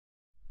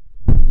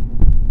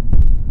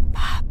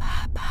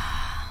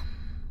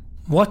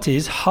What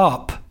is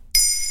HAARP?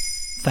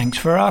 Thanks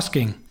for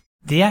asking.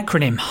 The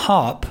acronym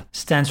HAARP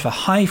stands for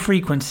High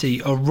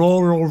Frequency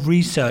Auroral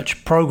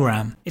Research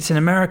Program. It's an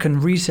American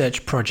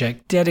research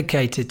project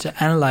dedicated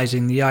to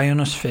analyzing the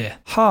ionosphere.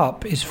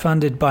 HAARP is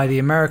funded by the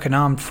American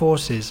Armed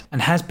Forces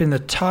and has been the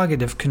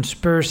target of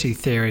conspiracy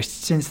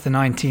theorists since the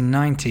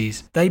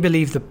 1990s. They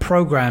believe the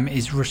program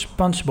is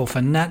responsible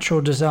for natural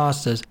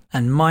disasters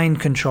and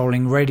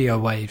mind-controlling radio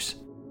waves.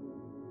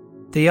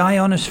 The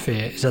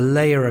ionosphere is a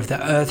layer of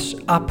the Earth's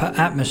upper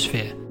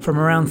atmosphere, from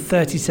around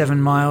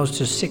 37 miles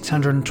to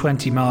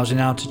 620 miles in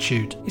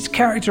altitude. Its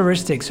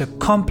characteristics are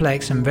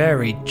complex and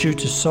varied due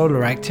to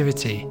solar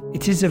activity.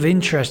 It is of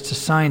interest to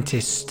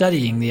scientists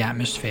studying the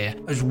atmosphere,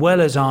 as well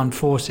as armed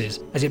forces,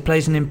 as it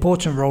plays an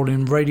important role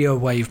in radio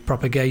wave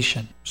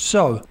propagation.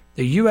 So,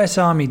 the US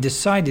Army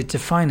decided to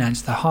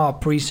finance the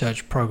HAARP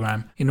research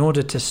program in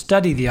order to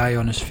study the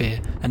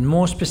ionosphere and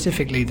more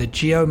specifically the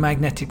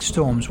geomagnetic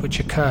storms which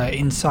occur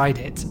inside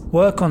it.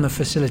 Work on the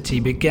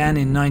facility began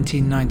in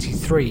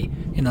 1993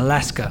 in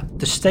Alaska.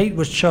 The state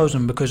was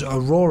chosen because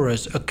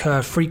auroras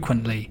occur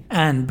frequently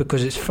and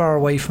because it's far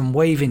away from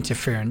wave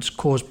interference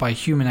caused by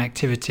human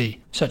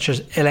activity, such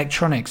as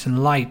electronics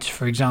and light,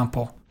 for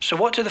example. So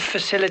what do the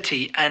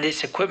facility and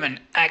its equipment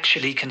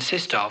actually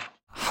consist of?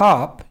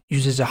 HAARP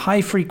uses a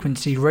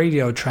high-frequency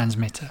radio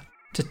transmitter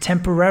to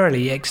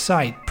temporarily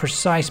excite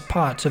precise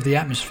parts of the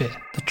atmosphere.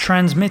 The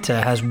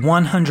transmitter has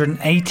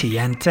 180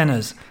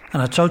 antennas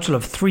and a total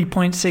of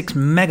 3.6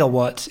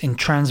 megawatts in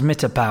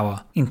transmitter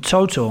power. In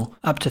total,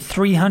 up to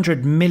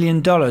 $300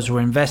 million were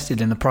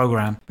invested in the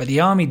program, but the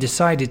Army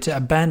decided to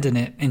abandon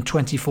it in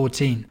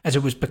 2014 as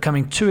it was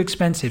becoming too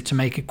expensive to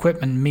make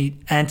equipment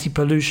meet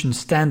anti-pollution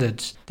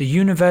standards. The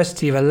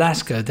University of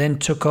Alaska then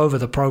took over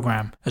the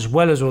program, as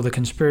well as all the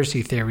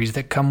conspiracy theories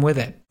that come with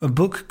it. A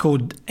book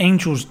called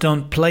Angels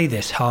Don't Play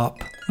This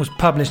HAARP was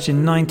published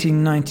in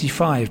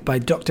 1995 by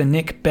Dr.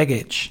 Nick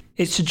Begich.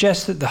 It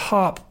suggests that the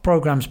HAARP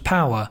program's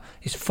power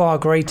is far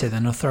greater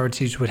than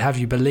authorities would have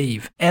you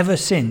believe. Ever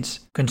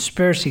since,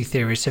 conspiracy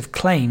theorists have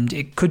claimed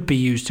it could be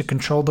used to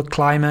control the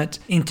climate,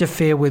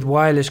 interfere with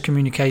wireless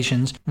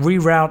communications,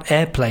 reroute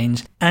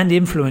airplanes, and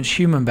influence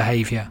human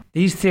behavior.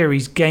 These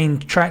theories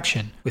gained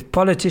traction, with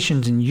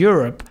politicians in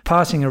Europe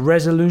passing a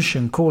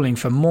resolution calling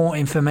for more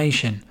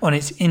information on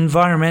its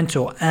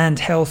environmental and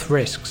health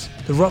risks.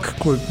 The rock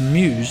group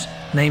Muse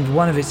named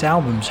one of its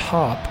albums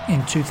HAARP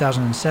in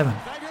 2007.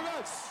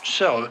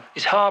 So,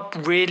 is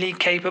HAARP really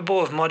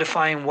capable of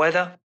modifying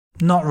weather?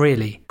 Not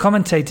really.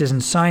 Commentators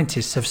and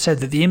scientists have said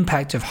that the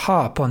impact of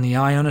HAARP on the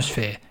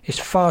ionosphere is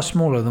far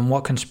smaller than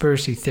what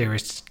conspiracy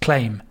theorists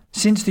claim.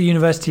 Since the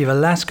University of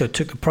Alaska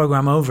took the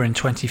program over in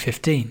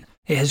 2015,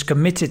 it has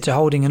committed to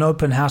holding an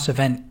open house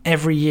event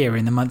every year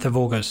in the month of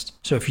August.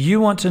 So if you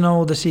want to know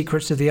all the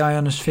secrets of the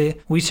ionosphere,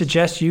 we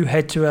suggest you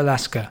head to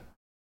Alaska.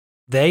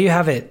 There you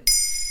have it.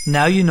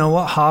 Now you know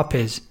what HAARP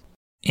is.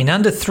 In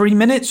under 3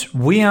 minutes,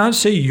 we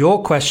answer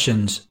your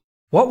questions.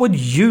 What would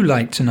you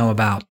like to know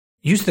about?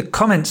 Use the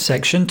comments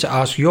section to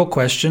ask your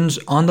questions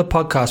on the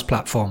podcast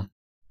platform.